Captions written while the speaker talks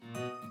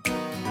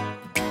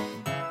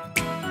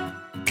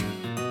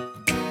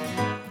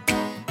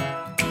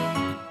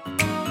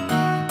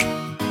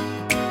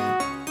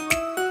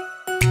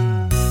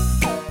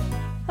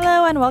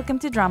welcome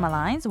to Drama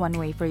Lines, one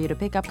way for you to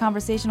pick up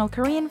conversational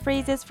Korean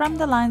phrases from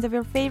the lines of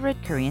your favorite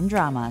Korean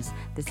dramas.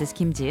 This is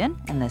Kim Ji-eun,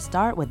 and let's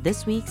start with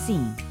this week's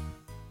scene.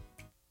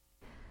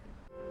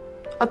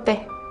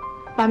 어때?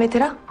 마음에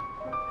들어?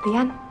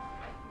 리안?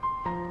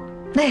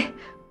 네.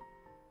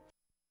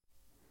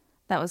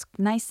 That was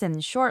nice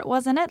and short,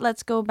 wasn't it?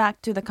 Let's go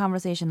back to the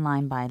conversation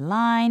line by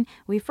line.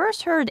 We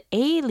first heard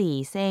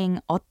Ailey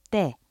saying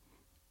어때?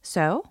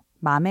 So,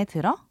 마음에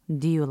들어?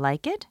 Do you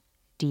like it?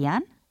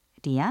 Dian?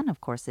 Dian, of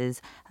course, is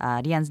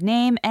Rian's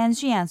name, and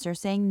she answers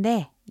saying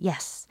네,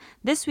 yes.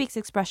 This week's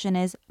expression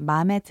is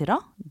마음에 들어?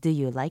 Do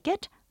you like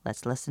it?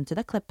 Let's listen to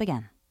the clip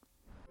again.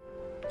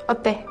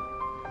 어때?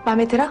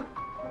 마음에 들어?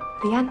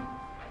 리안?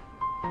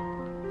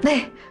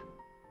 네.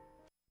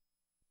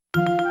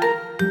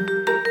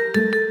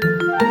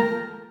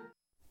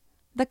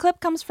 The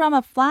clip comes from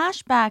a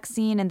flashback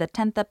scene in the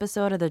 10th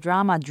episode of the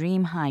drama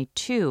Dream High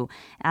 2.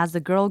 As the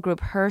girl group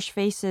Hirsch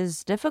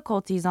faces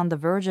difficulties on the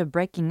verge of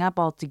breaking up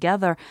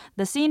altogether,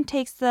 the scene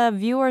takes the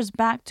viewers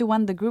back to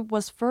when the group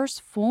was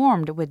first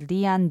formed, with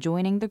Lian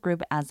joining the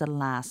group as the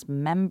last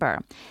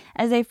member.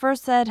 As they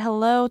first said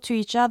hello to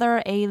each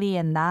other, Ailey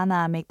and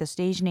Nana make the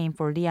stage name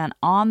for Lian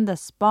on the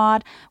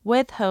spot,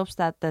 with hopes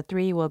that the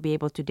three will be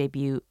able to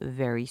debut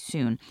very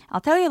soon.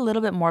 I'll tell you a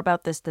little bit more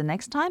about this the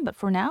next time, but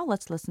for now,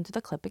 let's listen to the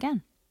clip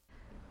again.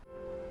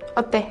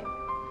 어때?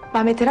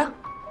 마음에 들어?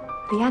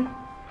 리안?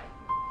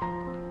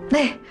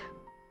 네.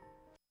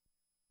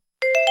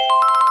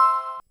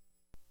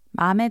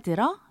 마음에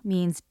들어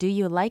means do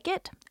you like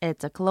it?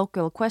 It's a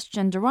colloquial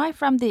question derived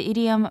from the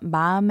idiom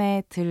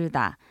마음에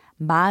들다.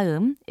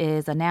 마음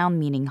is a noun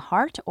meaning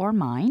heart or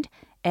mind.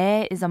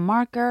 에 is a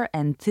marker,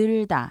 and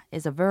들다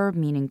is a verb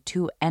meaning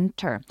to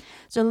enter.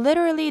 So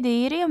literally,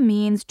 the idiom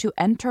means to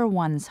enter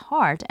one's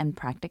heart, and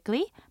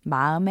practically,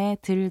 마음에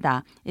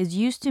들다 is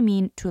used to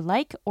mean to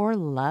like or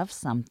love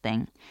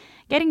something.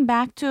 Getting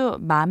back to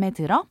마음에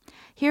들어,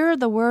 here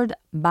the word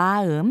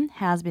마음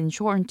has been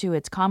shortened to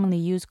its commonly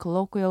used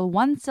colloquial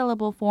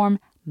one-syllable form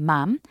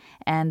맘,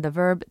 and the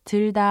verb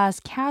들다's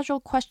casual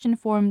question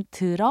form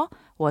들어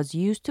was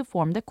used to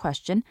form the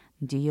question,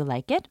 do you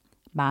like it?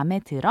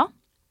 마음에 들어?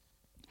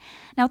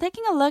 Now,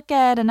 taking a look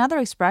at another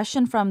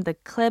expression from the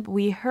clip,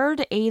 we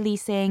heard Ailey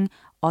saying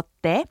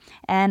어때?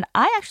 And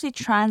I actually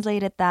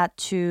translated that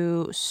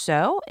to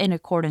so in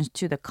accordance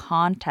to the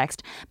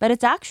context, but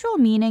its actual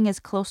meaning is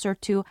closer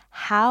to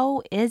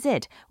how is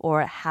it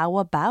or how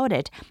about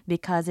it,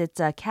 because it's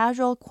a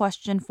casual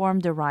question form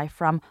derived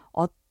from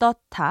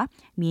어떻다,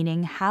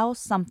 meaning how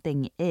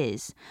something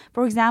is.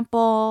 For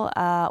example,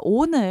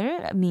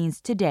 오늘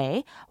means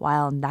today,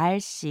 while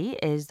날씨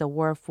is the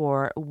word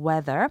for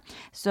weather.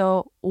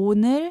 So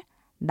오늘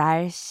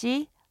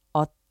날씨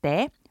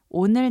어때?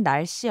 오늘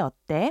날씨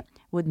어때?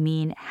 Would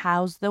mean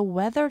how's the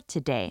weather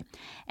today.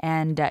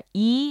 And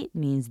이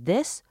means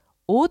this,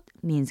 옷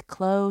means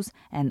clothes,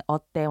 and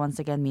어때 once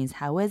again means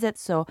how is it.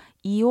 So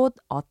이 옷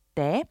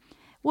어때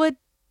would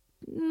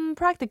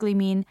practically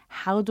mean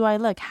how do I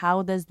look?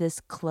 How does this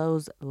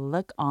clothes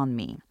look on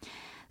me?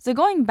 So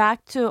going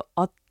back to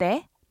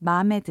어때?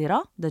 마음에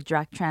들어? The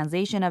direct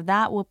translation of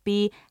that would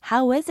be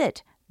how is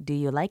it? Do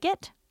you like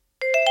it?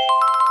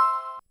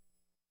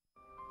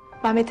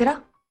 마음에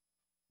들어?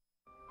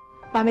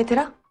 마음에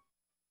들어?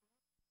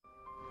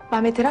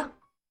 마음에 들어?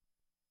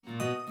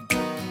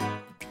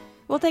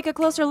 We'll take a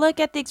closer look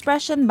at the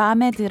expression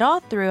마음에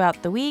들어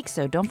throughout the week,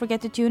 so don't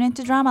forget to tune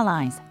into Drama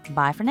Lines.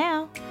 Bye for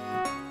now.